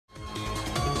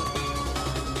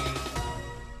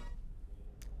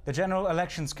The General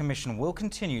Elections Commission will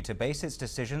continue to base its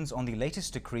decisions on the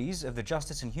latest decrees of the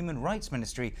Justice and Human Rights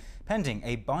Ministry, pending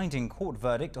a binding court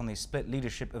verdict on the split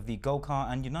leadership of the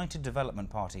Golkar and United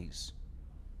Development parties.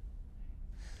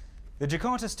 The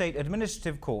Jakarta State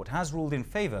Administrative Court has ruled in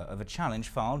favour of a challenge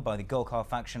filed by the Golkar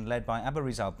faction led by Abu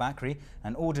Rizal Bakri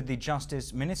and ordered the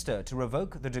Justice Minister to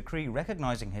revoke the decree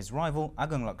recognising his rival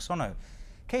Agung Laksono.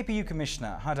 KPU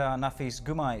Commissioner Hada Nafis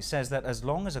Gumai says that as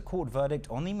long as a court verdict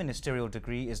on the ministerial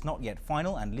decree is not yet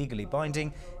final and legally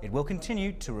binding, it will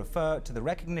continue to refer to the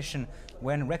recognition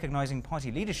when recognising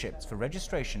party leaderships for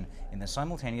registration in the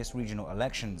simultaneous regional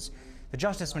elections. The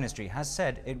Justice Ministry has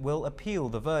said it will appeal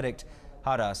the verdict.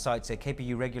 Hada cites a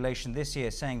KPU regulation this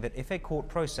year saying that if a court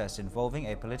process involving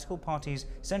a political party's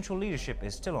central leadership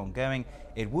is still ongoing,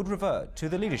 it would revert to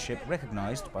the leadership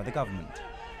recognised by the government.